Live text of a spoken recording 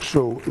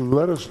So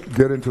let us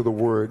get into the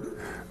Word.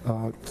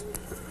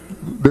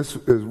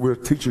 We're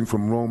teaching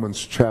from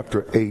Romans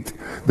chapter 8.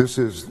 This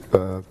is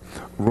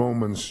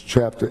Romans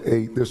chapter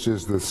 8. This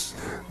is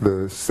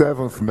the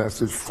seventh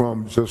message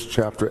from just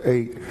chapter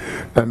 8.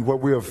 And what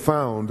we have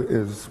found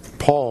is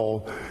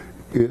Paul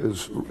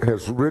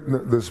has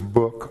written this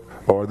book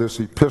or this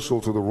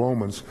epistle to the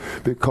Romans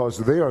because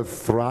they are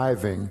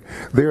thriving.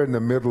 They're in the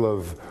middle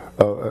of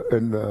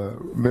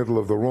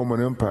the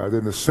Roman Empire. They're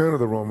in the center of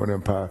the Roman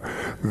Empire.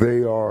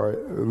 They are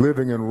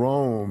living in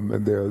Rome,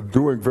 and they're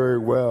doing very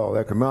well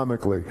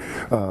economically.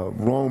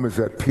 Rome is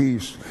at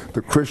peace.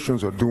 The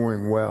Christians are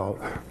doing well,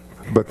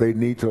 but they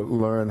need to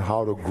learn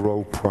how to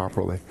grow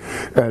properly.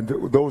 And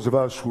those of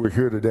us who are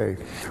here today,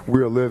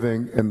 we are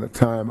living in the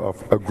time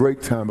of a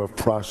great time of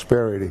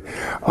prosperity.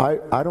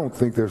 I don't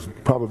think there's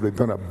probably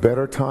been a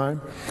better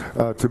time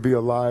to be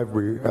alive.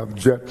 We have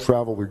jet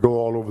travel. We go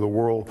all over the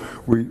world.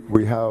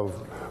 We have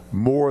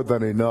more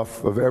than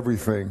enough of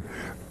everything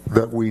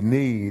that we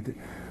need,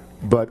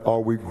 but are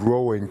we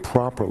growing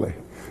properly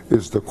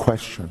is the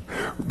question.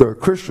 The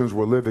Christians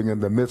were living in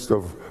the midst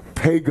of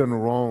pagan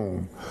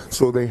Rome,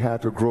 so they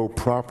had to grow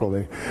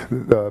properly.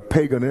 The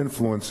pagan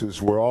influences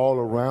were all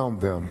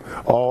around them,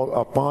 all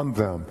upon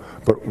them,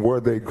 but were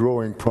they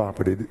growing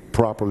properly?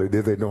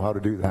 Did they know how to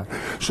do that?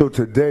 So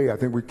today, I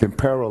think we can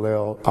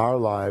parallel our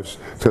lives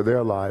to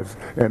their lives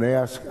and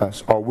ask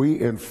us, are we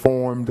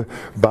informed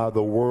by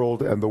the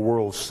world and the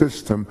world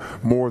system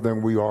more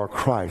than we are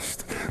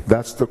Christ?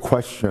 That's the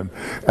question.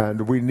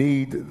 And we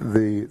need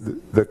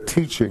the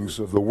teachings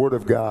of the Word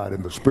of God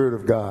and the Spirit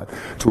of God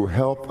to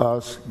help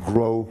us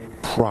grow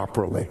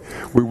properly.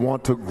 We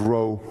want to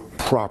grow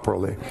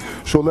properly.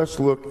 So let's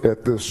look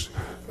at this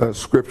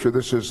scripture.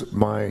 This is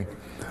my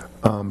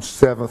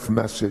seventh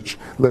message.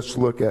 Let's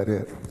look at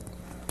it.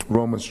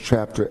 Romans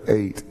chapter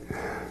 8.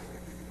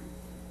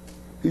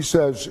 He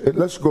says,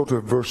 let's go to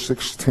verse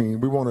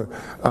 16. We want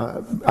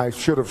to, I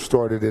should have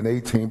started in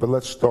 18, but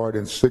let's start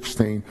in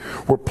 16,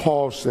 where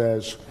Paul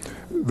says,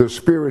 the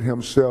Spirit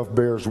himself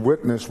bears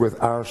witness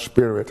with our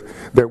spirit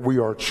that we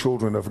are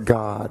children of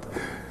God.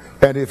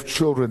 And if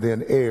children,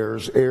 then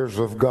heirs, heirs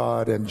of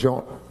God and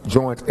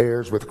joint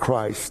heirs with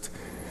Christ,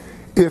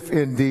 if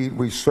indeed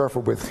we suffer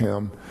with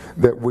him,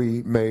 that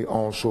we may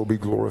also be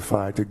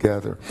glorified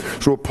together.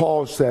 So what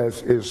Paul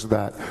says is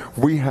that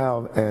we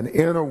have an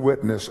inner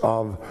witness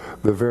of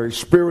the very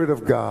Spirit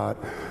of God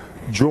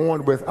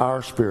joined with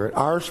our spirit.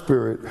 Our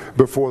spirit,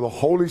 before the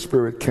Holy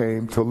Spirit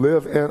came to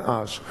live in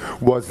us,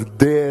 was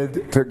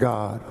dead to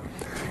God.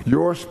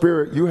 Your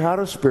spirit, you had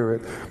a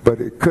spirit,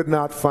 but it could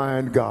not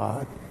find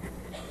God.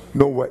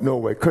 No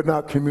way. Could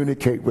not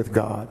communicate with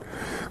God.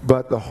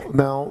 But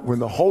now, when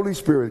the Holy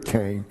Spirit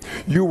came,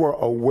 you were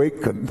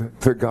awakened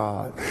to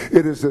God.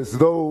 It is as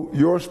though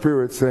your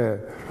spirit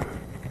said,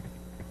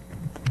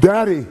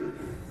 Daddy,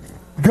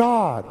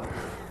 God.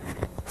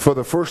 For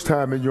the first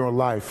time in your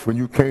life, when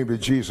you came to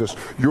Jesus,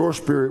 your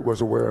spirit was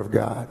aware of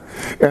God.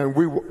 And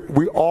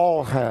we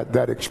all had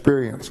that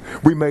experience.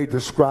 We may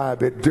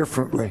describe it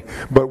differently,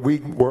 but we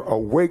were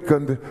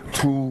awakened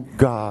to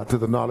God, to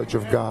the knowledge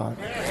of God.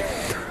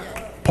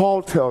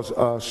 Paul tells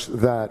us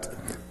that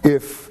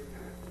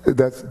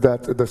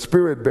that the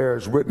Spirit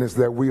bears witness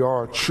that we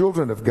are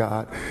children of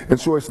God. And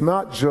so it's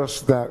not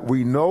just that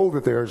we know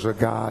that there's a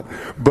God,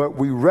 but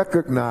we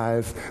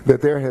recognize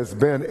that there has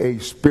been a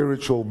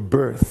spiritual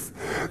birth,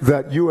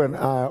 that you and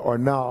I are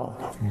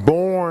now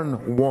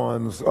born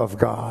ones of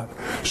God.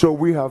 So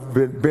we have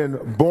been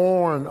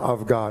born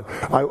of God.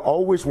 I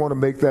always want to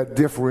make that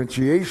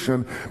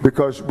differentiation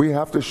because we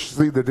have to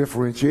see the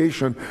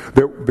differentiation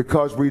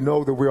because we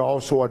know that we're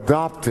also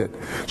adopted.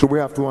 So we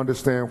have to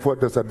understand,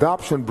 what does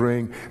adoption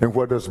bring and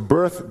what does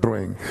birth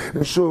bring?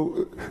 And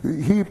so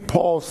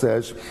Paul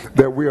says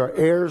that we are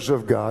heirs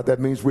of God. That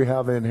means we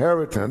have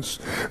inheritance,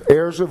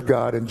 heirs of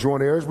God and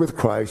joint heirs with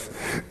Christ.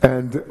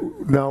 And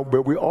now,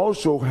 but we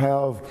also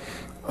have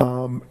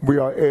we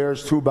are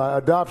heirs too by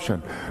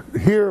adoption.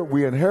 Here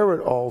we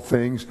inherit all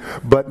things,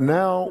 but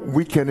now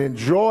we can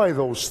enjoy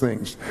those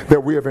things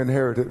that we have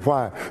inherited.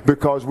 Why?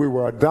 Because we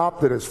were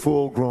adopted as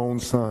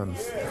full-grown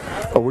sons.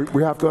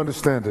 We have to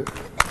understand it.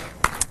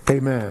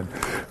 Amen.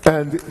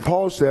 And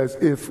Paul says,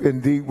 if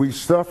indeed we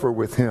suffer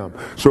with him.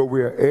 So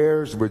we are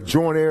heirs, we're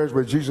joint heirs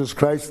with Jesus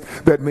Christ.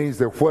 That means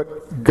that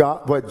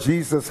what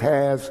Jesus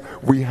has,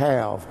 we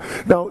have.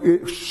 Now,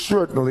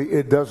 certainly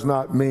it does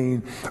not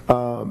mean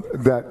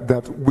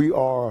that we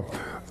are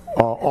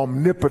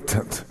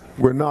omnipotent.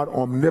 We're not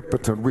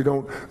omnipotent.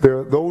 There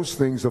are those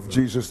things of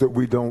Jesus that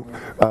we don't,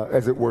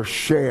 as it were,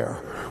 share.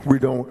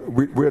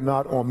 We're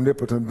not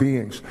omnipotent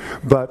beings.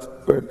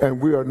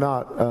 And we are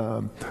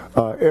not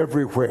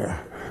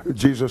everywhere.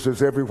 Jesus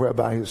is everywhere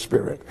by his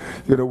Spirit.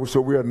 You know,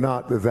 so we are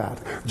not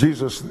that.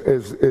 Jesus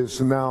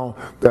is now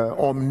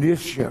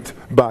omniscient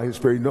by his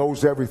Spirit. He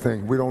knows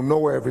everything. We don't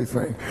know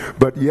everything.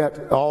 But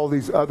yet all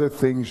these other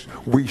things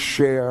we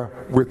share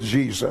with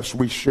Jesus.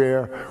 We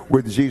share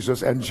with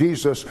Jesus. And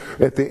Jesus,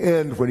 at the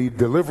end, when he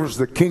delivers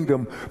the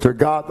kingdom to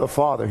God the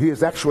Father, he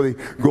is actually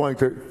going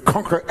to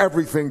conquer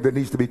everything that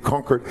needs to be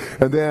conquered.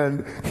 And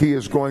then he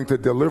is going to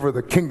deliver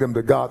the kingdom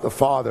to God the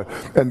Father.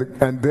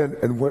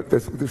 And what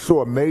is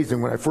so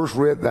amazing, when I first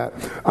read that,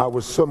 I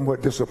was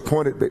somewhat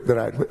disappointed that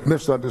I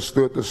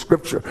misunderstood the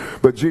scripture.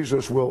 But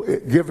Jesus will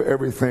give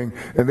everything,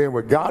 and then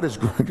what God is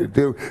going to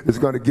do is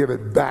going to give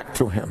it back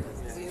to him.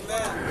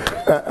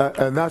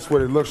 And that's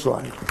what it looks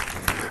like.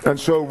 And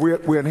so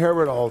we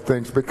inherit all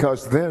things,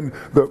 because then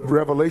the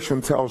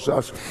Revelation tells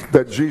us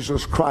that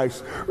Jesus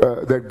Christ,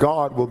 that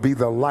God will be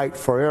the light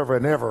forever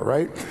and ever,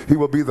 right? He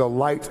will be the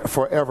light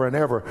forever and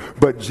ever.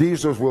 But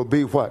Jesus will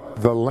be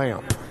what? The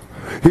lamp.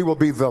 He will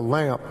be the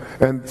lamp.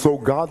 And so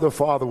God the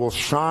Father will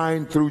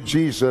shine through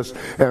Jesus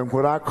and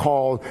what I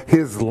call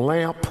his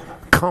lamp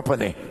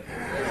company.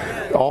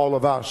 All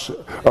of us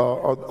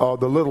are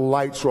the little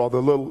lights, or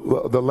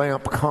the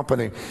lamp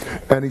company.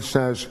 And he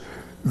says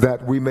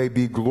that we may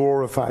be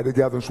glorified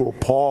together. And so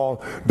what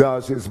Paul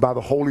does is, by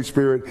the Holy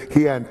Spirit,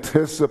 he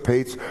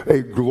anticipates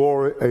a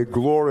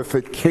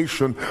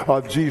glorification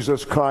of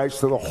Jesus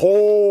Christ to the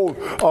whole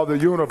of the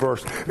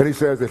universe. And he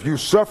says, if you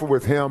suffer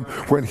with him,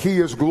 when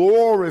he is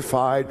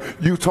glorified,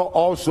 you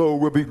also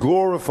will be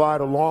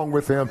glorified along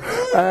with him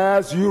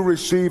as you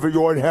receive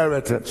your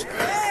inheritance.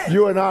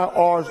 You and I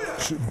are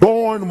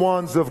born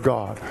ones of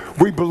God.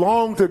 We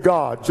belong to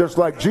God, just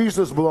like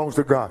Jesus belongs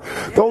to God.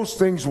 Those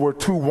things were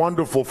too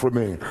wonderful for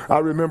me. I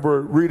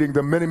remember reading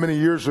them many, many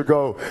years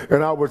ago,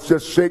 and I would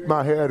just shake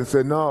my head and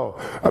say, no,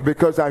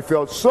 because I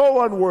felt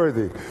so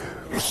unworthy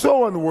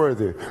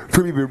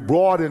to be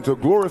brought into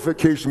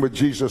glorification with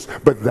Jesus.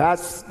 But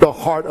that's the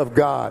heart of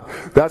God.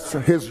 That's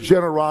his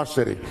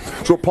generosity.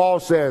 So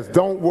Paul says,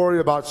 don't worry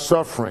about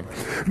suffering.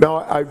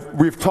 Now,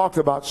 we've talked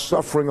about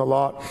suffering a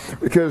lot,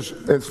 because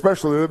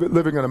especially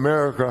living in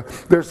America,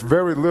 there's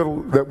very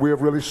little that we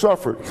have really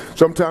suffered.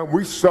 Sometimes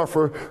we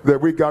suffer that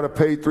we got to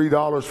pay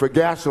 $3 for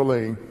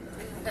gasoline.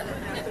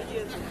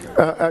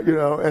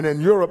 And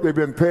in Europe, they've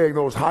been paying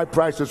those high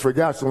prices for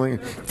gasoline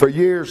for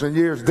years and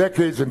years,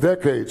 decades and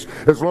decades,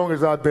 as long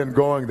as I've been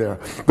going there.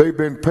 They've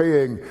been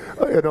paying,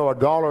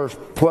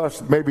 $1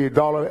 plus, maybe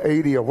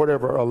 $1.80 or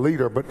whatever a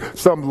liter, but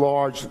some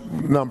large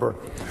number.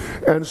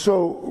 And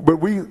so, but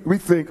we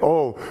think,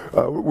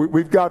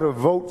 we've got to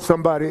vote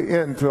somebody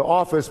into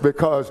office,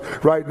 because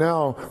right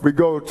now we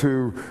go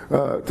to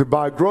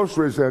buy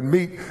groceries, and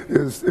meat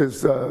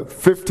is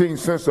 15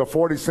 cents or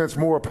 40 cents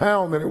more a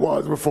pound than it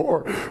was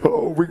before.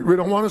 We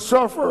don't want to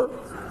suffer.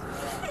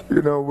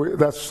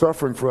 That's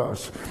suffering for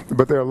us.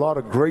 But there are a lot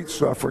of greater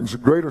sufferings.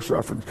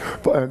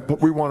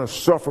 But we want to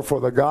suffer for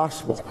the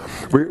gospel.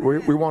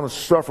 We want to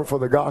suffer for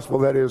the gospel.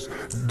 That is,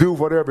 do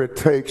whatever it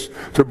takes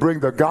to bring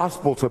the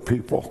gospel to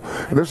people.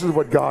 And this is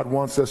what God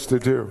wants us to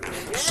do.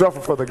 Suffer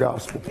for the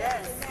gospel.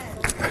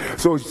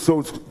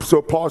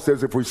 So Paul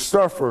says, if we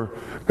suffer,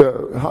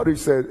 how do you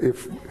say it?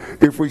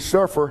 If we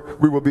suffer,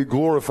 we will be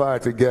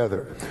glorified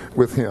together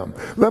with him.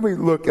 Let me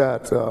look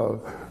at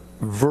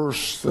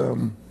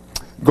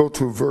go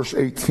to verse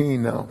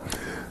 18 now.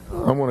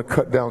 I want to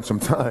cut down some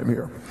time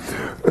here.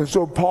 And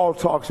so Paul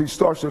he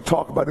starts to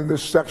talk about in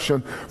this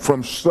section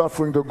from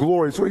suffering to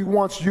glory. So he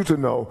wants you to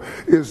know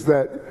is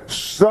that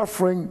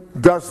suffering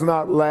does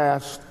not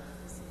last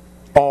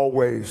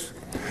always.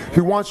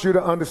 He wants you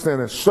to understand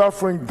that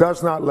suffering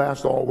does not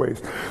last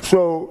always.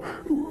 So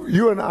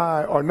you and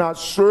I are not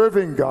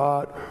serving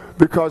God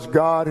because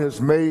God has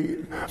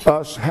made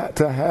us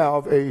to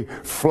have a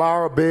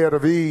flower bed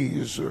of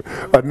ease,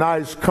 a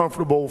nice,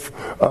 comfortable,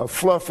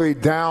 fluffy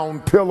down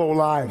pillow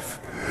life.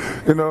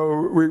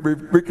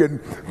 We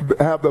can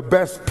have the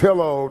best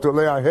pillow to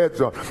lay our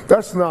heads on.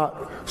 That's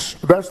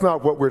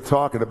not what we're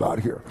talking about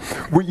here.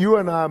 You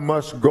and I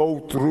must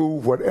go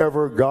through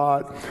whatever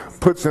God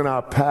puts in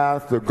our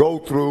path to go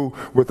through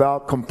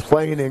without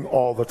complaining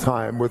all the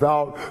time,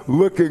 without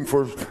looking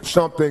for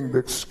something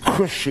that's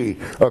cushy,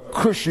 a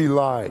cushy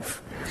life.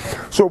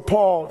 So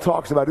Paul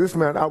talks about this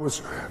man.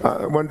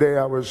 One day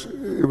it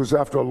was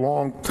after a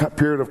long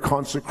period of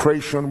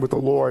consecration with the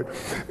Lord,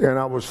 and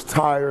I was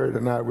tired,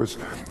 and I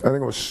think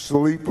I was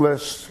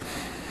sleepless.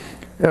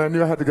 And I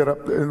knew I had to get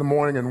up in the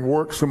morning and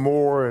work some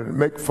more and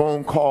make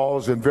phone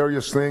calls and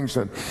various things.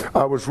 And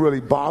I was really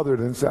bothered.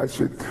 And so I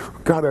said,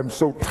 God, I'm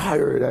so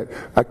tired.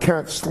 I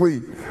can't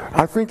sleep.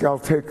 I think I'll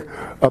take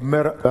a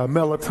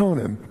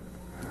melatonin.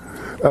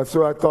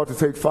 So I thought to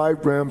take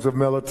 5 grams of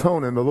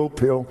melatonin, a little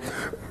pill,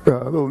 a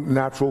little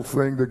natural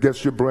thing that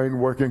gets your brain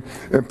working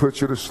and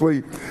puts you to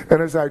sleep. And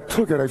as I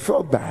took it, I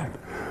felt bad.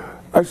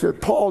 I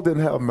said, Paul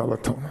didn't have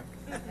melatonin.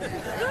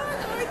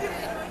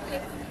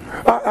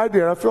 I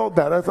did. I felt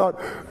bad. I thought,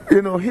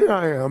 here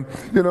I am.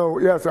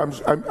 Yes,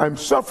 I'm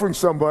suffering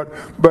somewhat,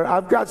 but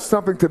I've got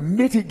something to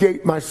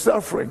mitigate my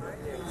suffering.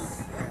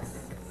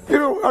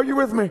 Are you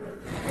with me?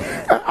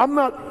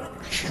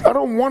 I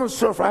don't want to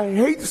suffer. I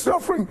hate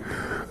suffering.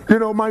 You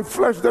know, my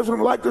flesh doesn't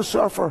like to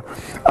suffer.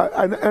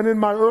 And in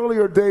my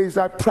earlier days,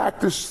 I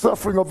practiced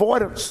suffering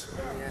avoidance.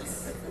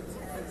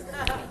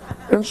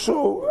 And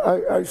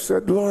so I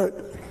said, Lord,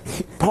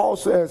 Paul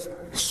says,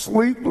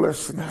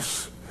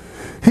 sleeplessness.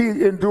 He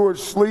endured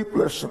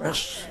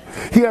sleeplessness.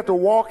 He had to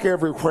walk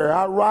everywhere.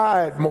 I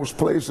ride most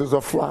places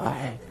or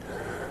fly.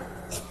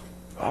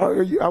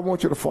 I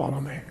want you to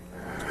follow me.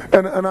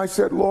 And I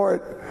said,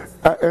 Lord,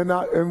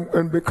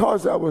 and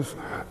because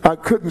I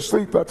couldn't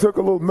sleep, I took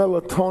a little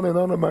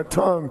melatonin under my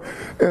tongue,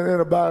 and in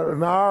about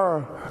an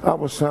hour, I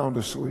was sound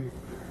asleep.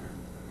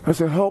 I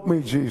said, help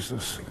me,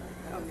 Jesus.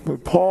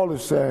 But Paul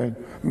is saying,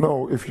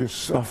 no, if you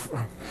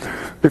suffer,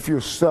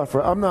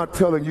 I'm not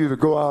telling you to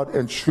go out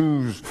and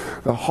choose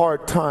the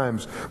hard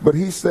times, but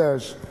he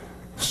says,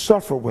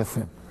 suffer with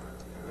him.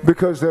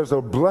 Because there's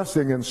a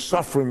blessing in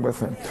suffering with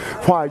him.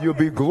 Why? You'll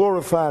be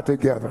glorified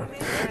together.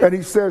 And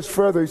he says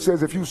further, he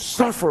says, if you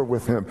suffer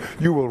with him,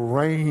 you will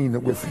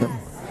reign with him.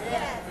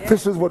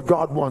 This is what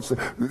God wants.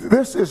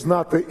 This is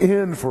not the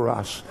end for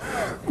us.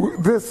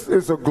 This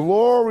is a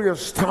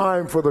glorious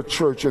time for the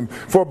church and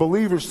for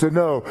believers to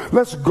know.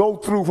 Let's go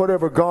through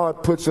whatever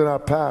God puts in our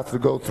path to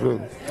go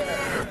through.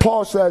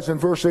 Paul says in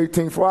verse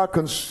 18, for I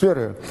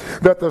consider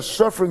that the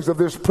sufferings of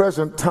this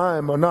present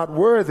time are not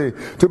worthy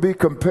to be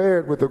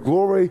compared with the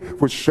glory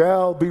which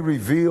shall be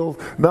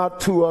revealed, not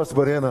to us,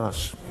 but in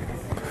us.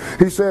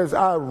 He says,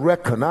 I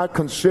reckon, I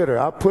consider,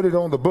 I put it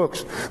on the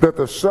books that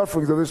the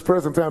sufferings of this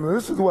present time, and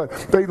this is what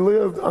they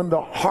lived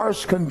under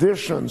harsh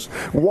conditions,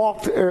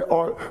 walked,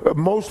 or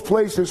most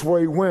places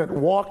where he went,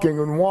 walking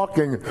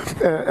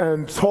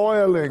and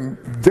toiling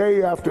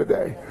day after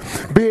day,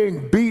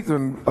 being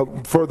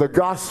beaten for the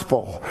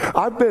gospel.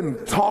 I've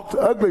been talked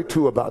ugly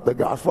to about the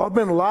gospel. I've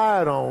been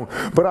lied on,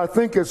 but I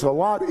think it's a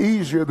lot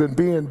easier than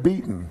being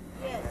beaten.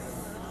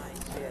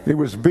 He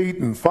was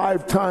beaten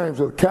 5 times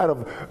with a cat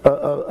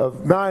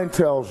of 9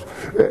 tails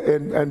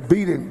and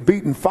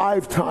beaten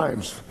 5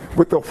 times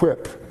with the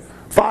whip.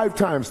 5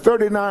 times,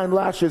 39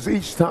 lashes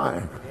each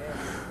time.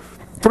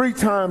 3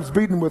 times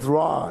beaten with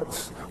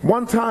rods.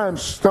 1 time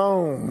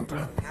stoned.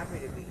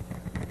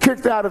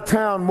 Kicked out of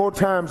town more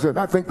times than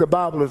I think the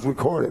Bible is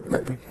recorded,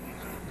 maybe.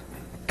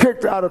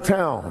 Kicked out of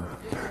town.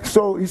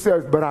 So he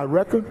says, but I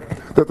reckon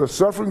that the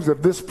sufferings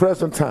of this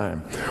present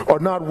time are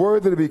not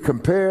worthy to be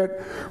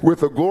compared with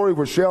the glory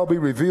which shall be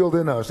revealed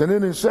in us. And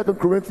then in 2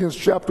 Corinthians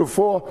chapter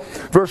 4,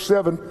 verse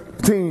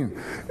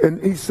 17,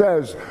 and he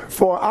says,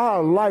 for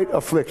our light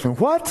affliction.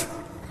 What?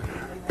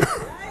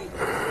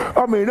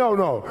 I mean,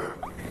 no.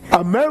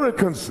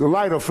 Americans'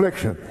 light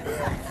affliction.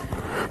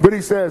 But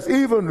he says,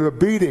 even the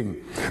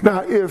beating.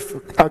 Now, if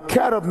a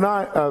cat of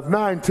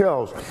nine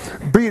tails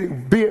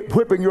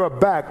whipping your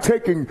back,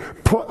 taking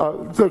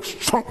the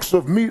chunks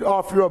of meat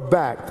off your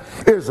back,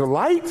 is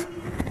light?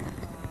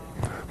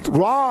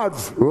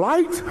 Rods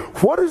light?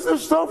 What is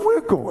this stuff we're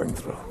going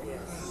through?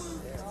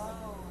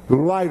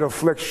 Light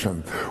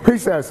affliction. He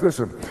says,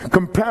 listen,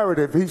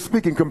 comparative, he's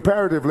speaking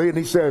comparatively, and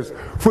he says,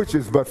 which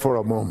is but for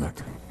a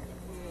moment.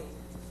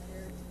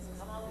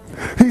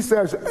 He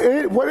says,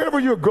 whatever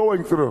you're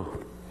going through,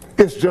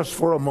 it's just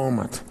for a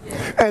moment.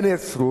 And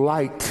it's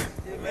light.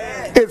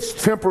 It's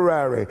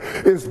temporary.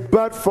 It's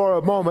but for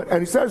a moment. And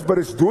he says, but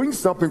it's doing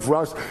something for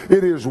us.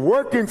 It is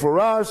working for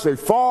us a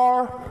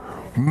far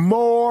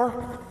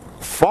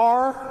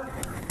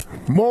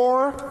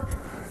more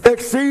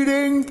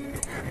exceeding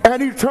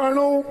and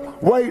eternal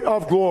weight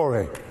of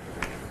glory.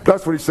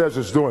 That's what he says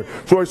it's doing.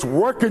 So it's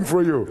working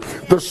for you.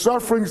 The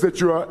sufferings that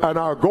you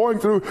are going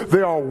through,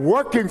 they are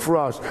working for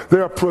us.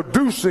 They are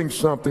producing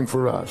something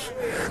for us.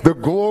 The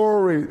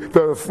glory,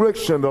 the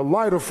affliction, the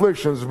light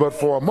afflictions, but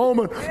for a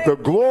moment, the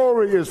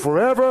glory is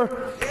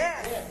forever.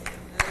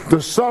 The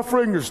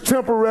suffering is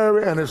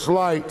temporary and it's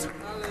light.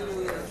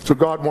 So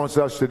God wants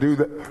us to do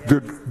that, to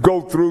go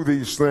through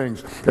these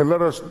things, and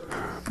let us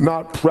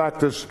not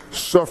practice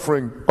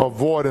suffering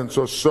avoidance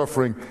or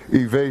suffering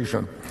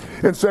evasion.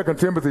 In 2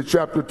 Timothy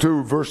chapter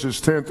 2,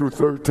 verses 10 through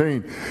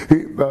 13,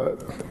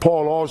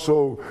 Paul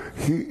also,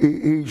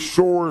 he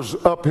shores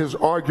up his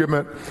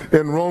argument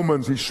in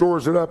Romans. He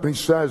shores it up and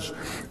he says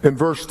in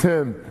verse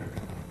 10,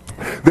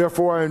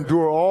 therefore I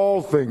endure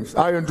all things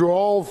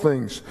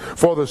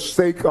for the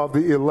sake of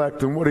the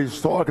elect. And what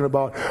he's talking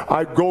about,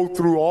 I go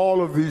through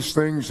all of these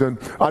things and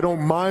I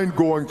don't mind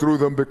going through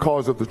them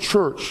because of the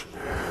church.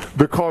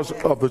 Because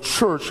of the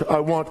church, I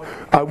want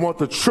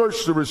the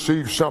church to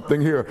receive something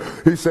here.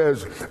 He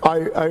says,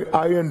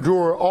 I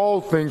endure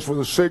all things for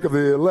the sake of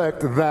the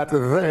elect, that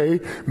they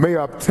may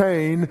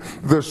obtain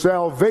the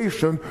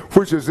salvation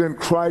which is in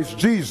Christ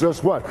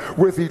Jesus, what?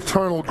 With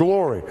eternal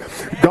glory.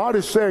 God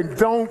is saying,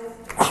 don't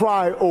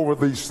cry over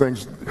these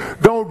things.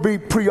 Don't be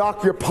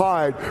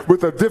preoccupied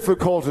with the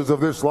difficulties of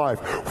this life.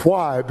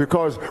 Why?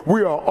 Because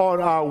we are on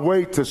our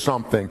way to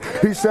something.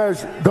 He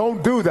says,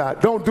 don't do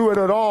that. Don't do it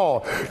at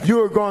all.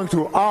 You are going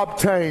to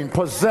obtain,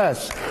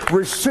 possess,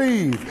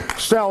 receive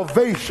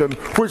salvation,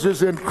 which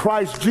is in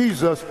Christ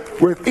Jesus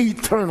with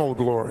eternal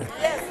glory.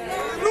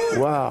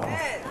 Wow.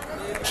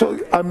 So,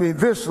 I mean,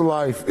 this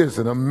life is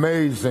an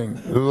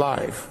amazing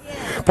life.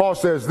 Paul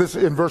says this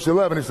in verse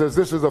 11, he says,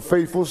 this is a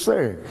faithful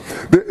saying.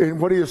 And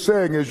what he is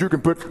saying is you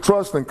can put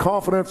trust and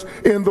confidence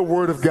in the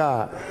Word of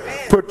God.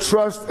 Put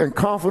trust and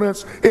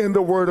confidence in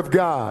the Word of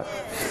God.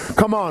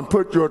 Come on,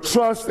 put your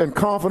trust and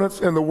confidence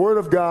in the Word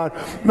of God,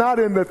 not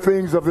in the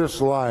things of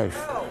this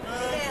life.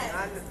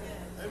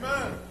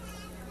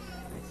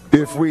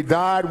 If we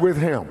died with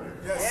Him.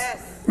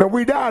 Now,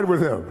 we died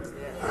with Him.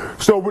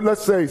 So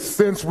let's say,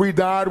 since we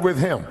died with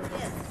Him.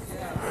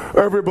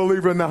 Every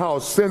believer in the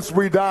house, since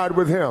we died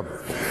with Him.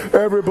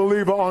 Every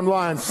believer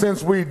online,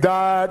 since we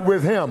died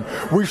with Him,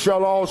 we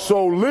shall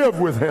also live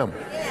with Him.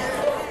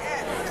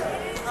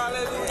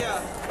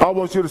 I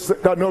want you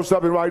to know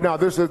something right now.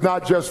 This is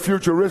not just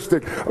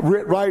futuristic.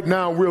 Right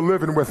now, we're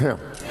living with Him.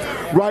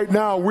 Right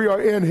now, we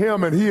are in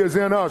Him and He is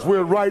in us.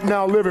 We're right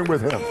now living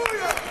with Him.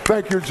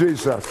 Thank you,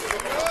 Jesus.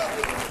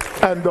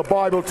 And the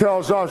Bible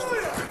tells us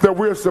that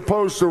we're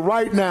supposed to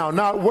right now,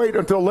 not wait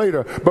until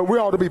later, but we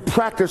ought to be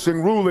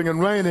practicing ruling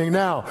and reigning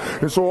now.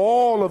 And so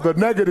all of the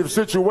negative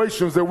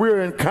situations that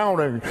we're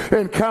encountering,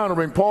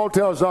 Paul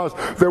tells us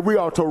that we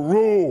are to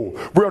rule.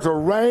 We are to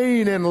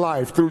reign in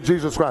life through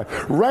Jesus Christ.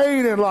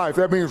 Reign in life,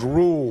 that means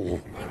rule.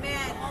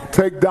 Amen.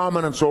 Take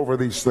dominance over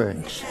these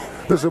things.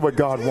 This is what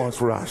God wants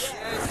for us.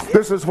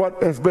 This is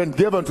what has been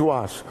given to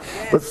us.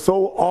 But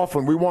so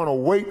often we want to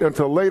wait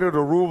until later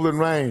to rule and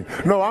reign.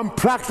 No, I'm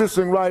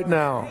practicing right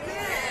now.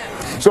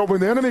 So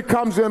when the enemy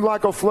comes in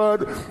like a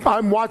flood,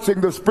 I'm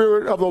watching the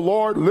Spirit of the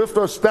Lord lift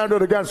a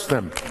standard against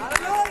him.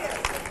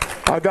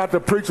 I got to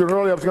preaching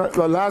earlier.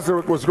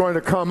 Lazarus was going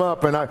to come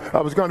up, and I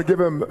was going to give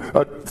him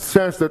a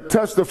chance to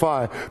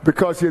testify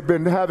because he had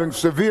been having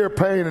severe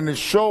pain in his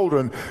shoulder.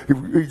 And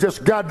he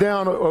just got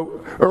down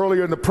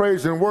earlier in the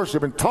praise and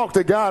worship and talked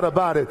to God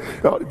about it.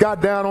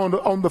 Got down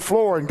on the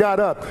floor and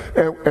got up,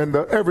 and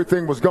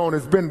everything was gone.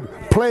 It's been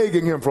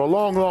plaguing him for a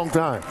long, long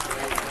time.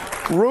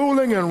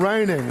 Ruling and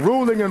reigning,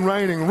 ruling and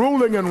reigning,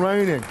 ruling and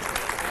reigning,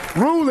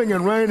 ruling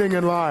and reigning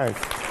in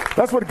life.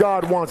 That's what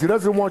God wants. He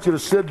doesn't want you to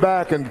sit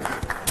back and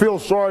feel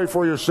sorry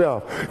for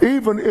yourself.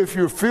 Even if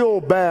you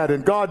feel bad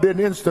and God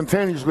didn't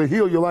instantaneously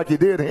heal you like He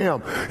did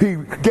him, He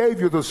gave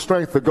you the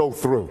strength to go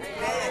through.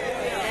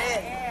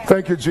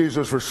 Thank you,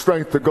 Jesus, for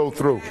strength to go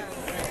through.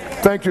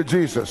 Thank you,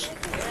 Jesus.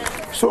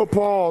 So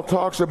Paul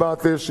talks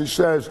about this. He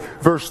says,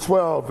 verse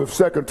 12 of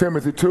 2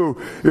 Timothy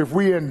 2, if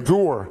we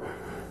endure,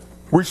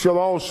 we shall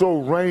also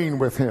reign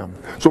with Him.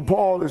 So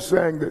Paul is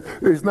saying that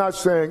he's not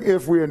saying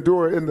if we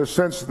endure in the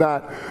sense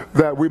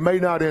that we may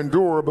not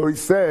endure, but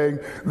he's saying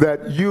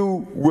that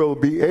you will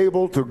be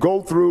able to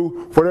go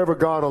through whatever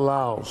God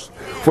allows.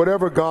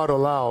 Whatever God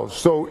allows.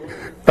 So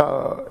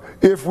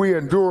if we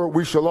endure,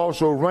 we shall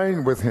also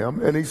reign with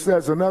Him. And he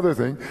says another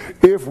thing,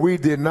 if we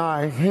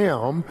deny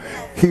Him,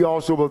 He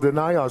also will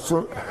deny us.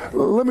 So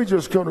let me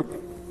just kind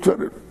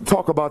of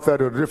talk about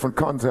that in a different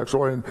context,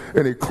 or in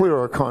a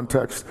clearer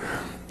context.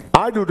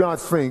 I do not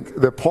think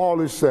that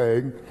Paul is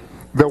saying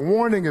the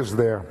warning is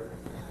there.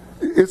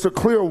 It's a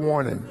clear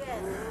warning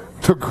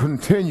to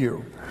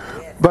continue.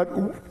 But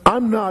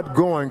I'm not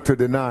going to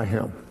deny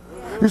Him.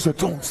 You said,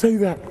 don't say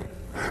that.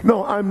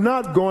 No, I'm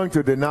not going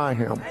to deny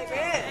Him.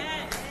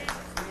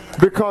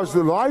 Because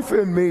the life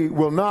in me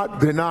will not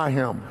deny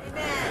Him.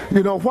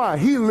 You know why?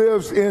 He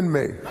lives in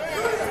me.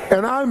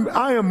 And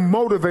I am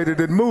motivated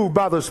and moved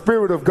by the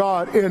Spirit of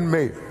God in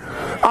me.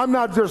 I'm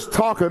not just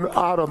talking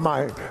out of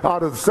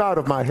the side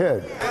of my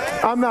head.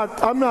 I'm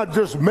not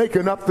just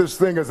making up this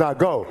thing as I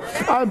go.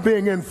 I'm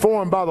being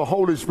informed by the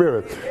Holy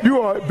Spirit.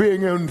 You are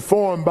being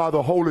informed by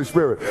the Holy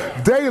Spirit.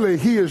 Daily,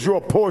 He is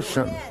your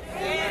portion.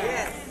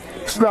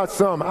 It's not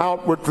some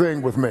outward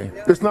thing with me.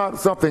 It's not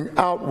something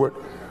outward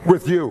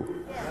with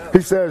you.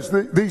 He says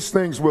these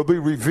things will be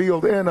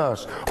revealed in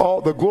us.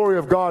 All the glory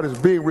of God is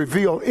being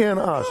revealed in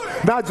us.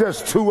 Not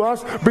just to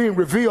us, being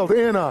revealed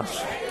in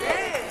us.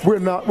 We're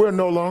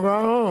no longer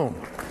our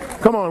own.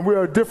 Come on, we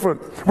are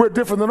different. We're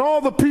different than all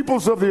the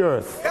peoples of the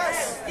earth.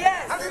 Yes.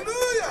 Yes.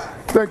 Hallelujah.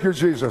 Thank you,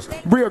 Jesus.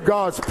 We are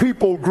God's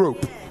people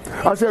group.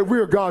 I said we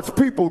are God's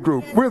people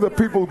group. We're the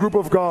people group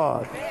of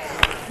God.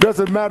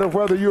 Doesn't matter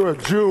whether you're a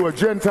Jew or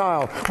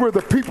Gentile. We're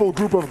the people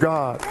group of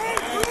God.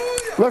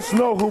 Let's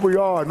know who we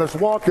are and let's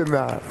walk in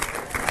that.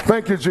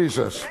 Thank you,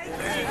 Jesus.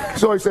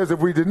 So he says if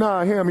we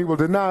deny Him, He will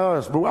deny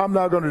us. But I'm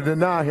not going to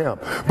deny Him.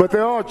 But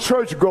there are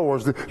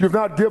churchgoers. You've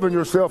not given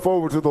yourself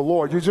over to the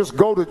Lord. You just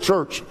go to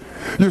church.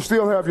 You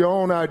still have your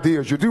own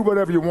ideas. You do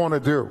whatever you want to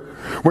do.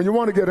 When you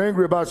want to get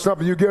angry about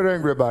something, you get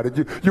angry about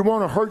it. You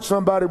want to hurt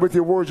somebody with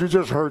your words, you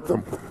just hurt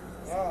them.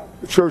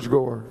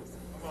 Churchgoer.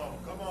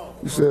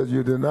 He says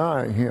you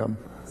deny Him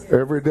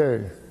every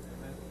day.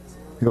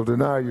 He'll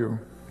deny you.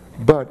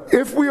 But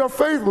if we are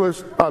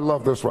faithless, I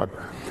love this one.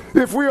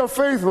 If we are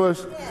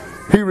faithless,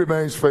 He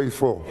remains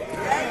faithful.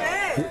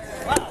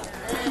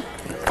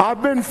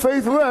 I've been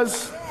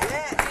faithless.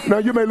 Now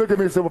you may look at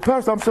me and say, well,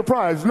 Pastor, I'm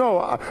surprised. No,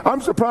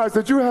 I'm surprised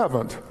that you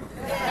haven't.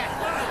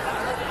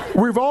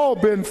 We've all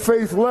been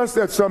faithless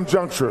at some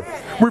juncture.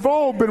 We've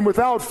all been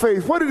without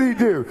faith. What did he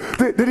do?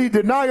 Did he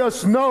deny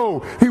us?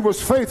 No. He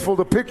was faithful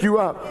to pick you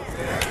up.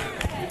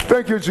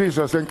 Thank you,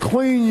 Jesus. And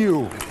clean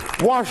you,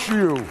 wash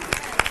you.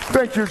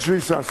 Thank you,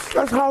 Jesus.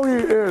 That's how he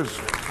is.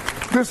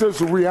 This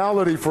is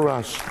reality for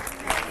us.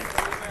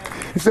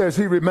 He says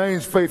he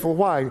remains faithful.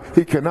 Why?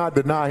 He cannot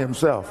deny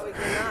himself.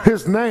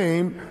 His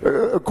name,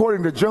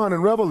 according to John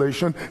in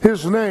Revelation,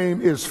 his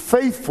name is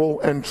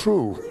faithful and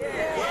true.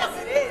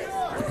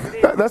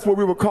 That's what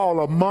we would call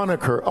a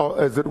moniker,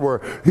 as it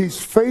were. He's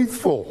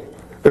faithful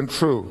and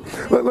true.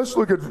 Let's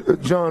look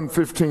at John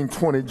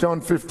 15:20.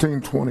 John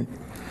 15:20.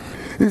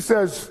 He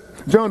says,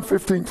 John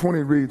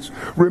 15:20 reads,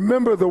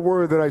 remember the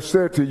word that I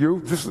said to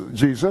you, this is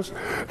Jesus,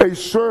 a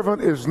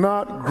servant is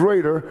not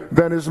greater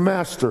than his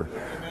master.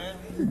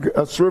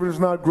 A servant is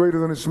not greater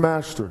than his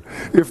master.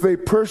 If they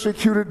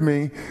persecuted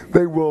me,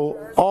 they will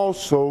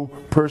also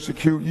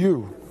persecute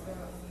you.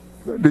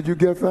 Did you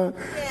get that?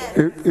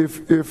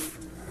 If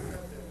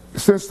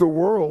since the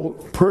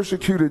world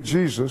persecuted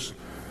Jesus,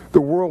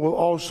 the world will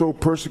also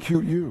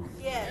persecute you.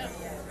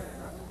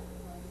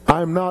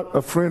 I'm not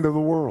a friend of the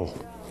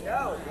world.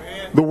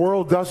 The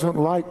world doesn't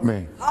like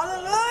me.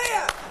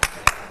 Hallelujah.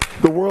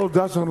 The world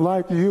doesn't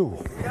like you.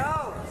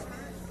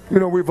 You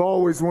know, we've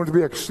always wanted to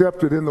be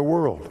accepted in the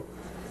world.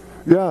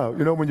 Yeah,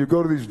 you know, when you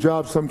go to these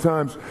jobs,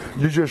 sometimes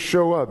you just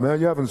show up, man.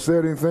 You haven't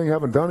said anything, you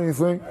haven't done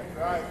anything,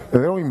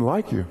 and they don't even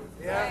like you.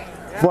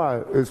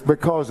 Why? It's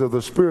because of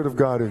the Spirit of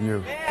God in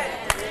you.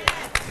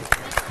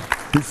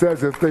 He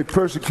says, if they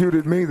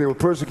persecuted me, they will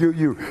persecute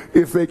you.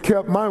 If they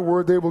kept my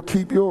word, they will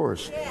keep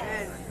yours.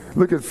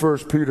 Look at 1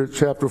 Peter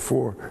chapter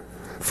 4.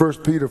 1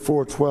 Peter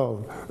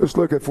 4:12. Let's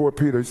look at 4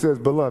 Peter. He says,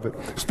 beloved,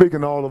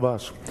 speaking to all of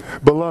us,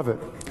 beloved,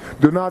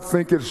 do not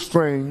think it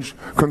strange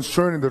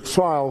concerning the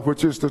trial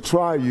which is to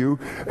try you,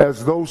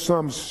 as though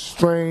some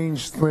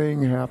strange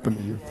thing happened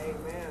to you.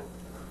 Amen.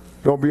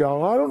 Don't be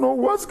all, I don't know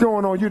what's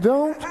going on. You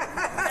don't?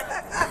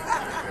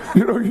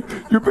 You know,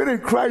 you've been in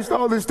Christ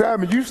all this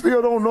time and you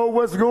still don't know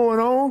what's going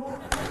on?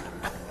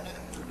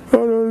 I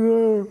don't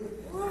know.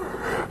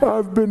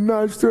 I've been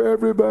nice to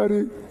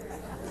everybody.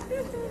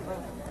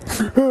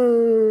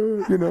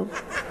 You know.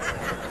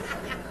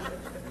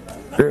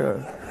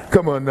 Yeah.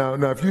 Come on now.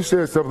 Now, if you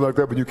said something like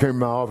that when you came to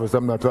my office,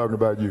 I'm not talking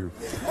about you.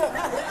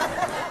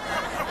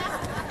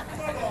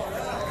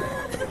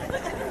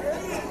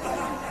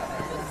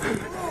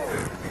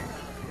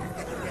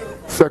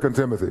 Second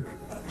Timothy,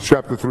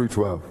 chapter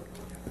 3:12.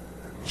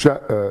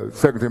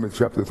 2 Timothy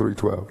chapter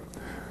 3:12,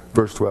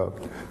 verse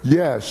 12.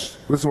 Yes,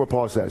 listen to what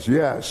Paul says.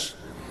 Yes,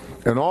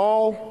 and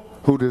all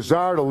who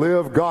desire to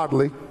live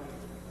godly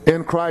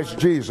in Christ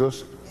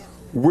Jesus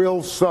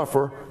will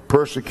suffer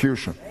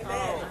persecution.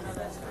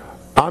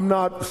 I'm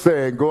not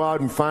saying go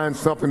out and find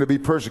something to be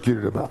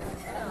persecuted about.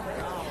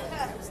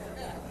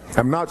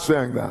 I'm not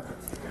saying that.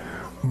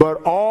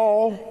 But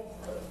all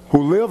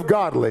who live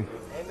godly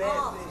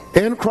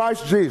in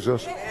Christ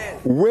Jesus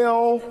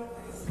will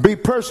be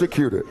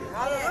persecuted.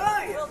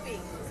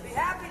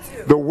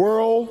 The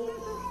world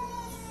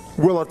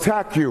will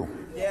attack you.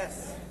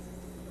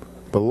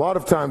 But a lot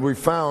of times we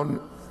found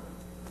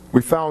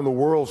the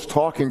world's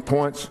talking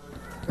points,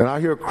 and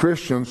I hear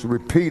Christians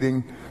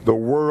repeating the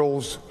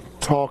world's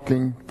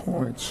talking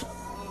points.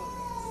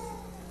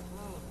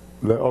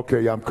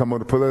 Okay, I'm going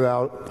to pull it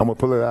out. I'm going to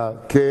pull it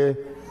out. Que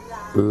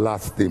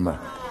lástima.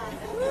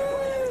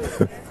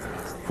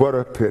 What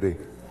a pity.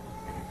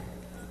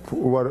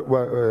 What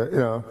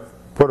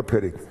a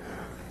pity.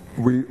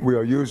 We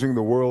are using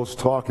the world's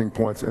talking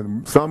points,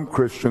 and some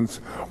Christians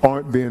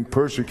aren't being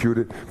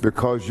persecuted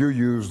because you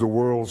use the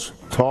world's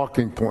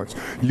talking points.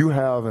 You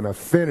have an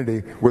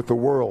affinity with the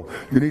world.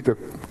 You need to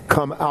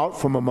come out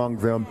from among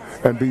them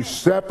and be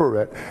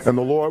separate, and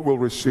the Lord will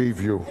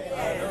receive you.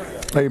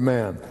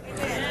 Amen.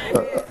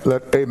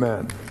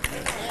 Amen.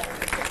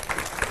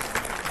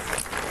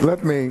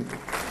 Let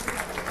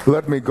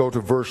me go to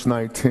verse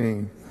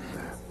 19.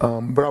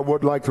 But I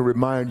would like to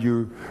remind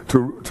you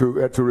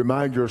to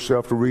remind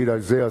yourself to read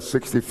Isaiah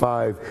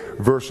 65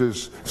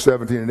 verses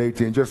 17 and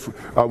 18.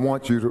 I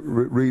want you to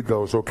read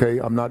those, okay?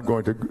 I'm not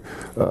going to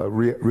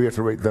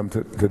reiterate them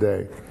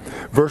today.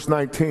 Verse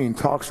 19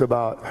 talks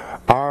about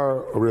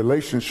our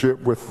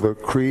relationship with the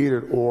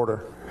created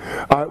order.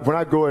 When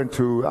I go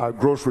into a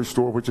grocery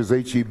store, which is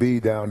H-E-B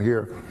down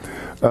here,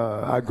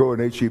 I go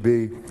in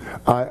H-E-B.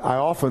 I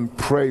often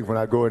pray when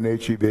I go in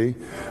H-E-B.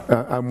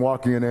 I'm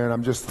walking in there and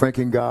I'm just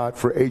thanking God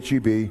for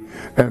H-E-B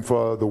and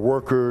for the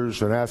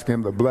workers and asking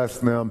Him to bless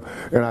them.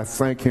 And I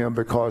thank Him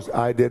because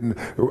I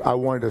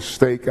wanted a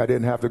steak. I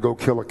didn't have to go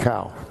kill a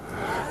cow.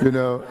 You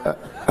know,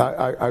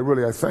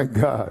 I thank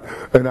God,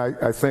 and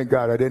I thank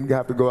God I didn't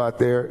have to go out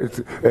there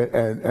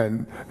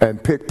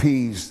and pick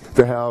peas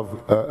to have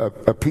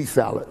a pea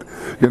salad.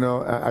 You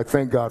know, I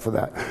thank God for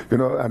that. You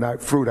know,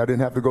 and fruit. I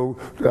didn't have to go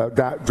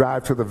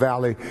drive to the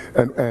valley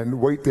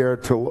and wait there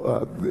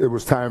till it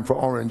was time for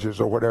oranges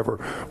or whatever,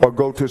 or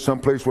go to some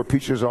place where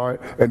peaches are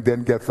and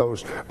then get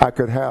those. I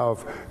could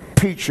have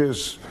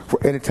peaches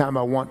for anytime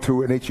I want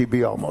to, and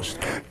HEB almost.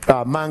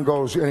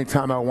 Mangoes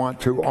anytime I want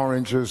to,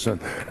 oranges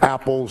and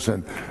apples,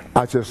 and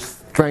I just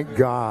thank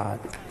God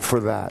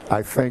for that.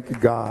 I thank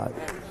God.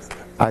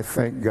 I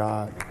thank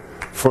God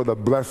for the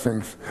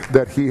blessings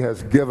that he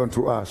has given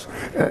to us.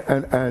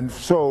 And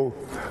so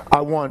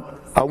I want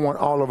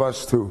all of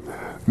us to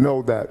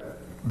know that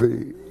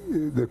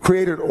the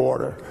created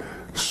order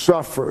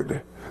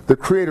suffered. The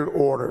created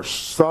order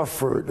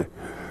suffered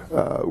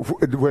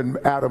when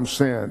Adam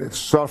sinned. It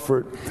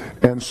suffered,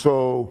 and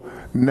so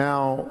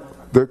now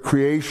the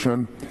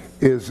creation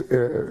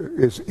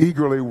is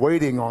eagerly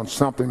waiting on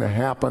something to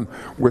happen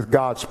with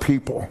God's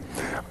people.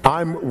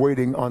 I'm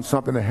waiting on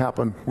something to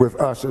happen with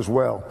us as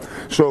well.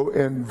 So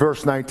in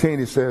verse 19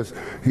 he says,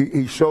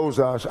 he shows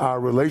us our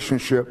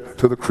relationship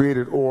to the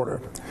created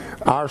order.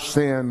 Our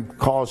sin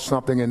caused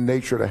something in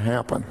nature to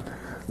happen.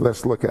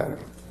 Let's look at it.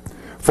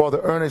 For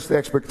the earnest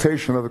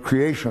expectation of the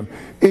creation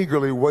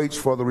eagerly waits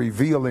for the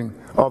revealing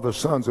of the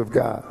sons of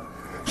God.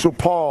 So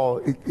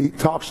Paul, he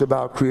talks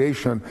about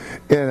creation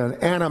in an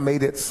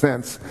animated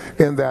sense,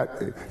 in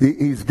that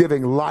he's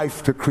giving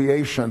life to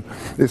creation.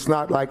 It's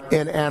not like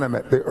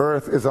inanimate. The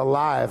earth is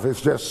alive.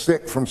 It's just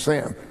sick from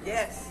sin.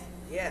 Yes,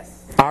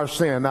 yes. Our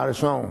sin, not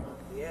its own.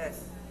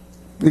 Yes.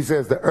 He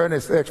says the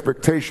earnest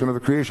expectation of the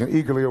creation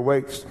eagerly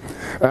awaits.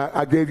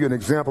 I gave you an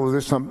example of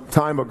this some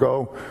time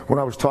ago when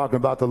I was talking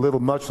about the little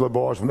Muchler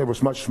boys when they were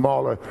much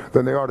smaller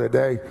than they are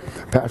today.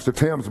 Pastor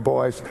Tim's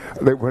boys,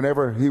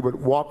 whenever he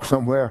would walk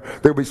somewhere,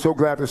 they would be so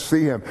glad to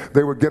see him.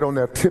 They would get on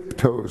their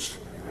tiptoes.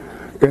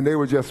 And they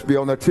would just be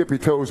on their tippy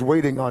toes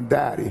waiting on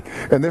Daddy.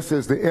 And this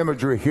is the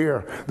imagery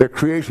here. The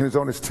creation is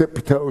on its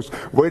tippy toes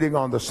waiting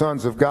on the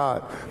sons of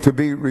God to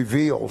be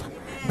revealed.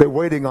 They're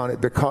waiting on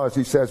it because,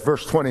 he says,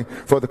 verse 20,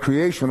 for the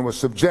creation was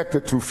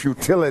subjected to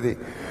futility,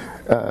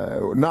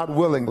 not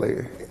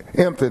willingly,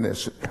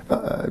 emptiness,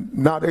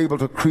 not able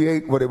to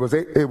create what it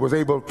was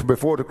able to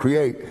before to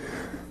create.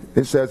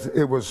 It says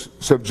it was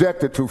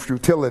subjected to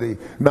futility,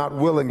 not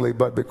willingly,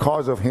 but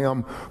because of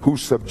him who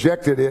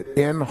subjected it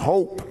in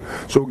hope.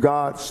 So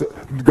God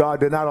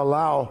did not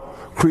allow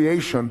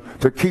creation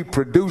to keep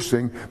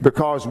producing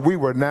because we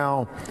were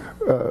now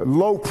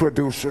low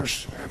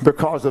producers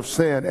because of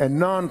sin and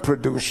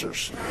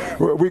non-producers.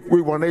 We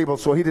weren't able,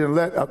 so he didn't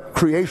let a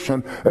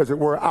creation, as it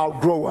were,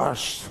 outgrow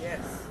us. Yes.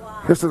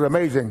 Wow. This is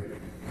amazing.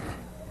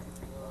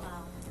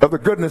 Wow. Of the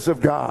goodness of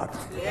God.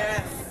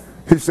 Yes.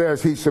 He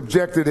says he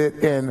subjected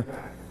it in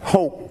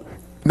hope,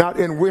 not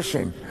in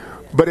wishing,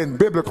 but in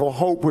biblical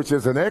hope, which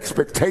is an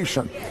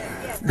expectation.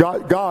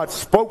 God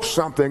spoke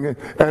something,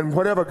 and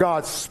whatever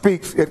God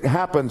speaks, it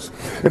happens.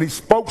 And he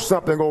spoke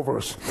something over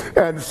us.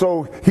 And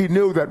so he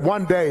knew that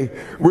one day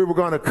we were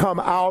going to come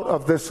out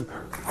of this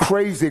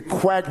crazy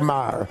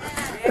quagmire.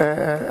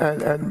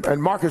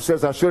 And Marcus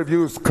says I should have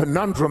used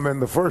conundrum in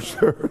the first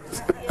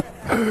service.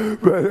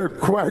 But a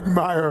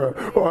quagmire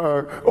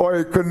or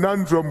a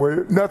conundrum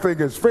where nothing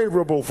is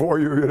favorable for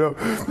you,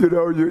 you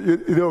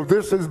know,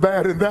 this is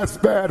bad and that's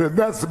bad and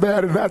that's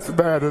bad and that's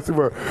bad, as it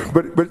were.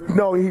 But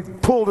no, he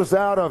pulled us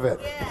out of it.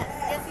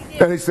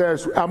 And he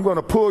says, I'm going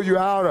to pull you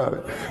out of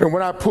it. And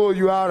when I pull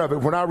you out of it,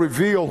 when I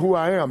reveal who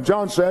I am,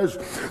 John says,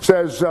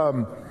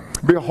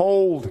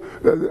 behold,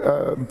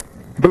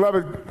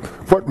 beloved,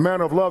 what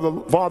manner of love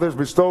the Father has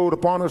bestowed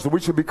upon us that we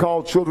should be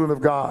called children of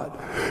God.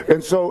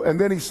 And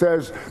then he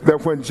says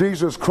that when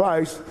Jesus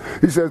Christ,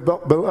 he says,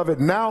 beloved,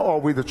 now are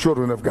we the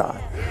children of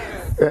God.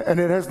 And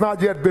it has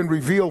not yet been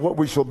revealed what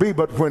we shall be,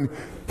 but when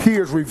he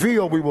is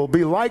revealed, we will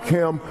be like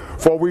him,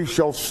 for we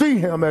shall see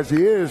him as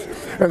he is.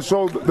 And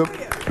so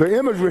the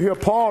imagery here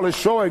Paul is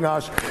showing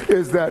us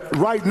is that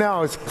right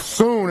now, it's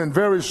soon and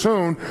very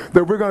soon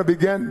that we're going to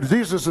begin,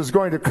 Jesus is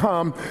going to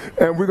come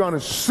and we're going to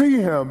see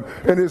him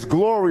in his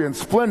glory and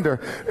splendor.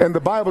 And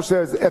the Bible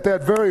says at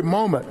that very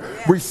moment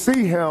we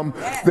see him,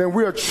 then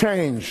we are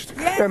changed.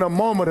 In a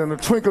moment, in the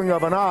twinkling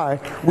of an eye,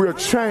 we are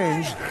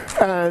changed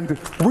and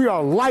we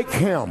are like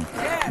him.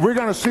 We're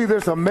going to see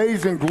this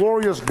amazing,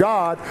 glorious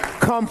God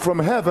come from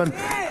heaven,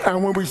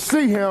 and when we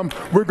see him,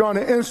 we're going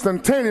to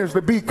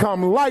instantaneously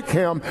become like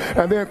him,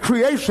 and then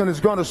creation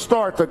is going to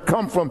start to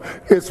come from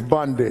its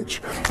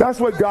bondage. That's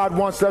what God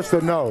wants us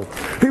to know.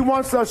 He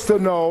wants us to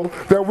know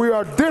that we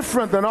are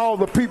different than all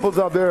the peoples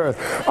of the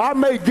earth. I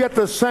may get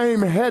the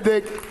same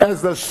headache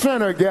as the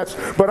sinner gets,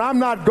 but I'm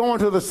not going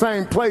to the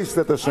same place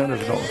that the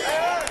sinner's going.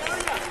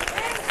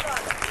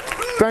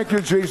 Thank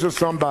you, Jesus,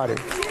 somebody.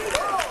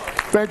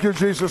 Thank you,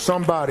 Jesus,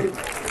 somebody.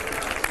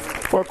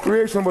 For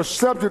creation was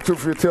subject to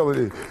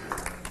futility,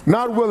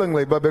 not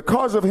willingly, but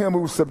because of him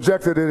who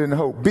subjected it in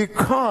hope.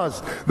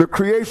 Because the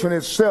creation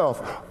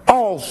itself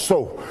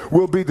also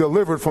will be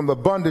delivered from the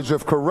bondage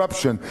of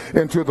corruption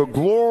into the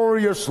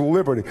glorious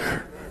liberty.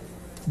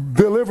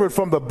 Delivered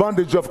from the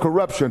bondage of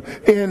corruption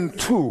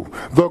into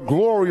the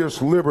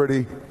glorious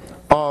liberty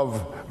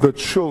of the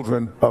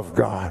children of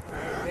God.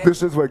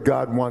 This is what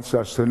God wants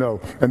us to know.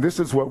 And this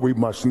is what we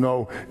must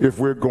know if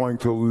we're going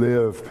to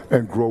live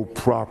and grow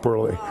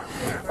properly.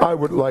 I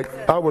would like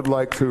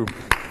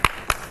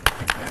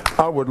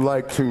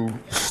to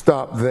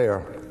stop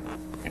there.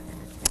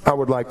 I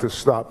would like to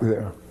stop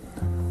there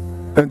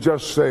and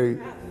just say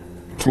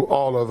to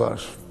all of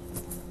us,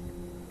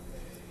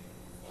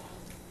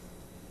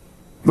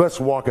 let's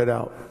walk it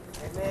out.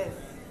 Amen.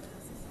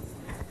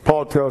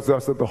 Paul tells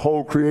us that the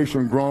whole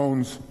creation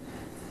groans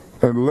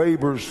and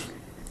labors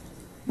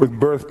with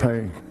birth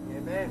pain,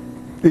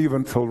 Amen.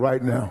 even till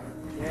right now.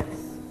 Yes.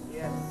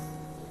 Yes.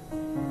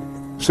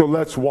 So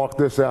let's walk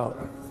this out.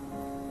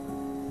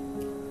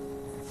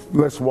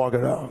 Let's walk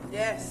it out.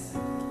 Yes.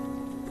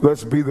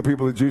 Let's be the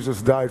people that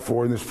Jesus died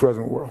for in this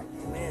present world.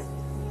 Amen.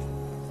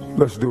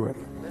 Let's do it.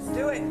 Let's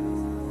do it.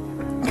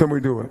 Can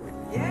we do it?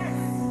 Yes.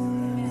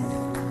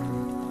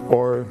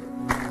 Or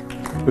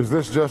is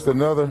this just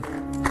another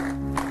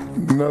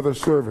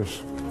service?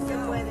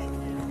 Still winning.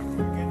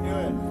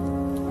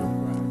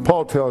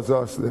 Paul tells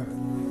us that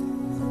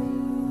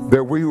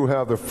we who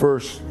have the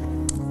first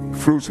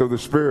fruits of the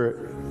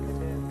Spirit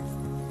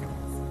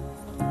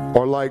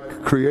are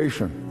like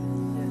creation.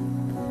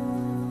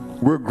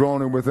 We're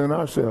groaning within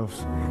ourselves.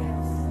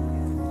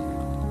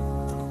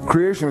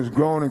 Creation is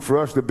groaning for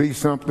us to be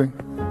something.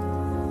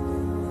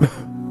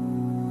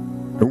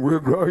 And we're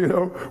growing,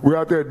 we're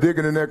out there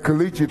digging in that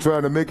caliche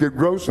trying to make it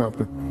grow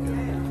something.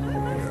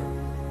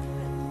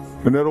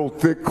 And that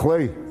old thick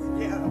clay.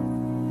 Yeah.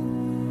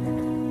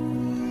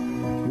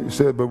 He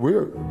said, but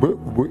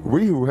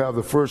we who have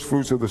the first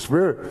fruits of the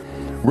Spirit,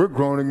 we're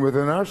groaning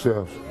within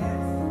ourselves.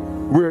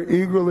 We're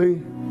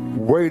eagerly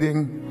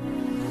waiting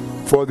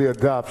for the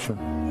adoption,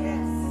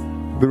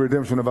 the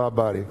redemption of our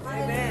body.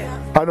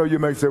 Amen. I know you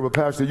may say, well,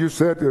 Pastor, you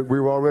said that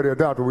we were already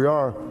adopted. We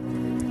are.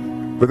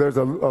 But there's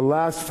a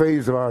last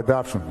phase of our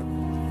adoption.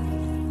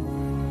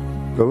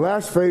 The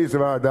last phase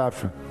of our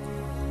adoption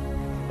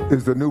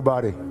is the new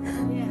body.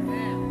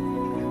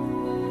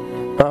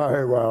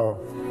 Hey, wow.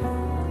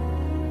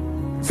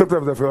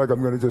 Sometimes I feel like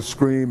I'm going to just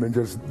scream and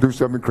just do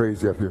something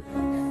crazy up here.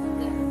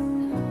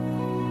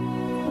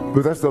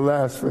 But that's the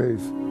last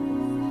phase.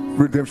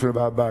 Redemption of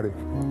our body.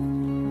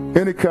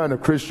 Any kind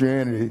of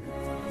Christianity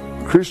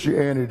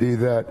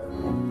that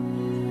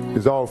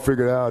is all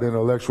figured out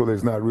intellectually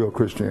is not real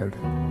Christianity.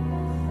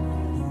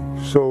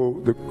 So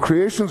the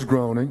creation's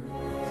groaning,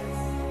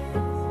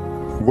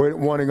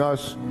 wanting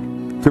us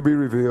to be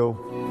revealed,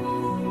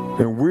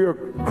 and we're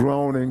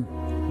groaning,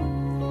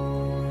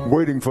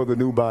 waiting for the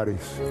new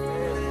bodies.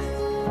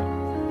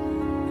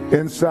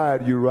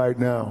 Inside you right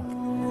now,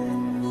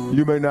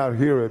 you may not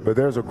hear it, but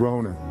there's a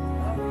groaning.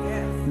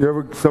 You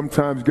ever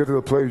sometimes get to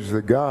the place you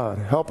say, God,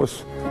 help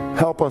us.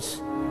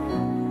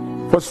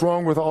 What's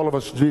wrong with all of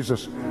us,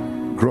 Jesus?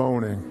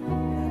 Groaning,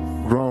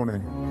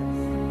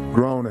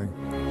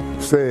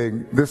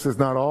 saying, this is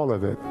not all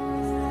of it.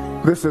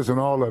 This isn't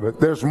all of it.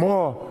 There's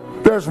more.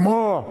 There's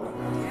more.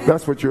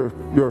 That's what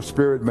your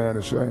spirit man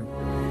is saying.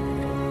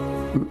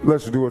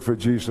 Let's do it for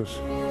Jesus.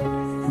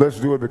 Let's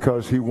do it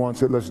because he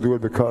wants it. Let's do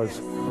it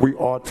because we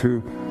ought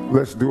to.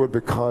 Let's do it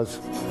because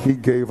he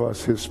gave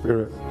us his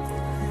Spirit.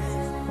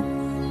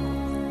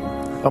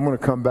 I'm going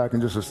to come back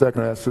in just a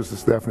second. I ask Sister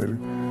Stephanie.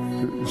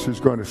 She's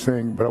going to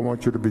sing, but I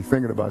want you to be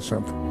thinking about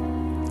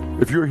something.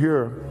 If you're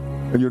here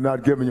and you're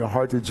not giving your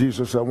heart to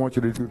Jesus, I want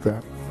you to do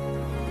that.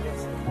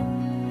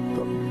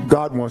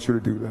 God wants you to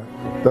do that.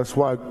 That's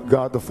why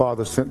God the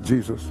Father sent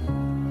Jesus,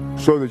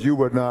 so that you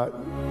would not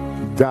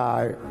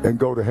die and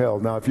go to hell.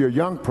 Now, if you're a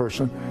young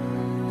person,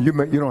 you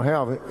don't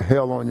have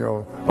hell on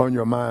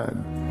your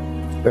mind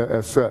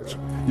as such.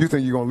 You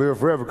think you're going to live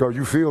forever because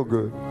you feel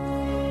good.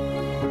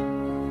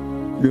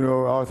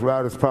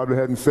 Arthritis probably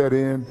hadn't set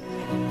in.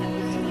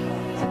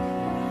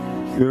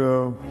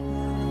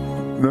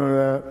 None of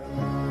that.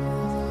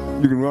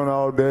 You can run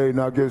all day,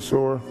 not get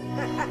sore.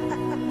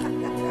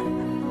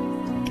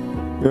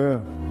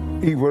 Yeah,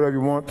 eat whatever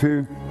you want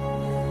to.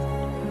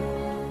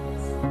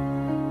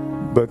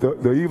 But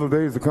the evil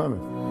days are coming.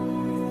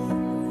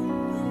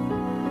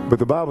 But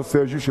the Bible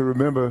says you should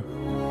remember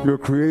you're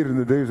created in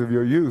the days of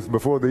your youth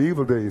before the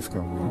evil days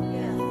come.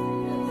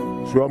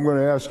 So I'm going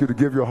to ask you to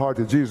give your heart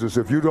to Jesus.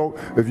 If you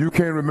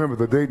can't remember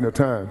the date and the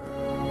time,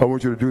 I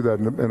want you to do that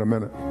in a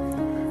minute.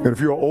 And if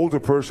you're an older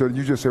person and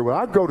you just say, well,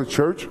 I go to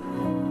church,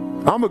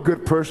 I'm a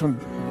good person,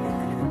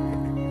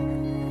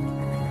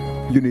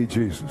 you need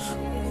Jesus.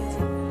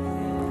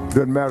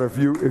 Doesn't matter if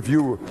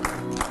you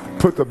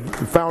put the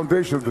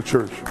foundation of the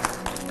church.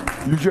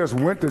 You just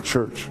went to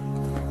church.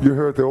 You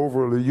heard the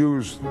overly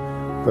used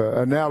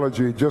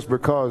analogy just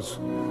because,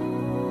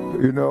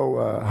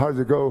 how does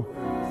it go?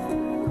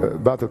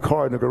 About the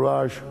car in the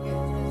garage.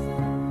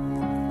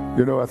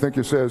 I think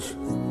it says,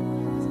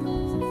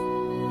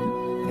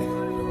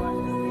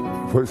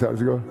 how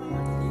does it go?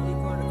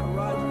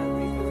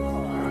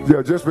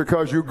 Yeah, just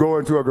because you go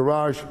into a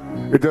garage,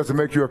 it doesn't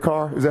make you a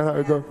car. Is that how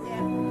it goes?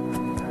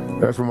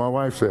 That's what my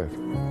wife said.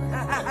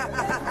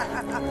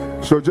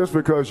 So just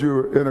because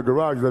you're in a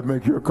garage doesn't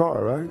make you a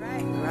car, right?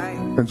 Right.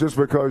 And just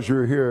because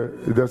you're here,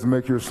 it doesn't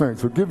make you a saint.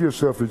 So give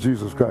yourself to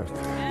Jesus Christ.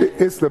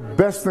 It's the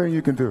best thing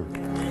you can do.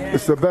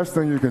 It's the best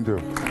thing you can do.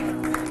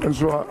 And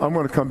so I'm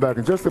going to come back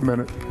in just a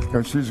minute.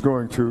 and she's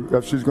going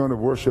to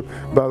worship.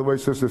 By the way,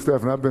 Sister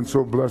Stephanie, I've been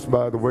so blessed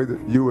by the way that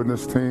you and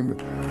this team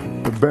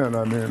have been.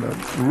 I mean,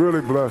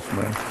 really blessed,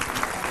 man.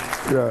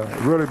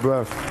 Yeah, really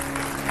blessed.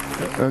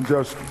 And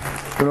just,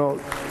 you know,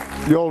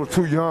 y'all are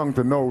too young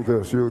to know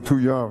this. You're too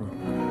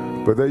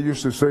young. But they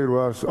used to say to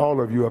us,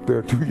 all of you up there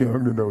are too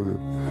young to know this.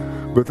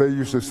 But they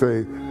used to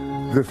say,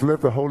 just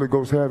let the Holy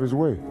Ghost have his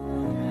way.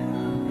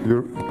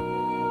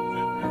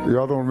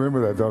 Y'all don't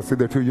remember that, don't see?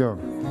 They're too young.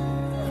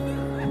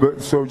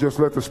 But so just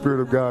let the Spirit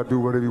of God do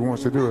whatever he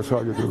wants to do. That's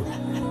how you do it.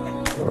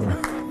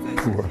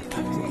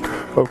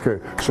 Okay,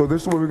 so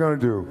this is what we're going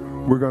to do.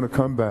 We're going to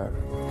come back.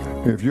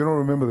 And if you don't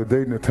remember the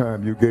date and the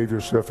time you gave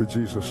yourself to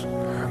Jesus,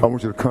 I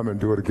want you to come and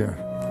do it again.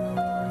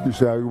 You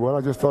say, well,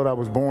 I just thought I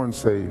was born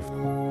saved.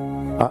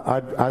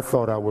 I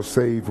thought I was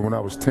saved when I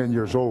was 10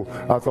 years old.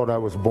 I thought I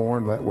was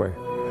born that way.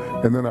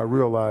 And then I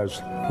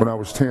realized when I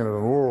was 10 at an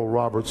Oral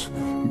Roberts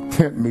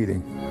tent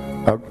meeting,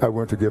 I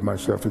went to give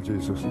myself to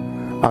Jesus.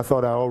 I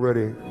thought I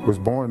already was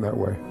born that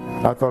way.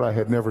 I thought I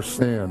had never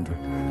sinned.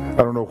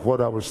 I don't know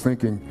what I was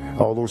thinking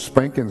all those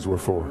spankings were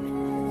for.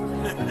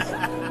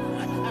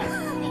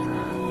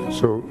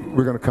 So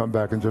we're going to come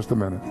back in just a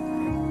minute.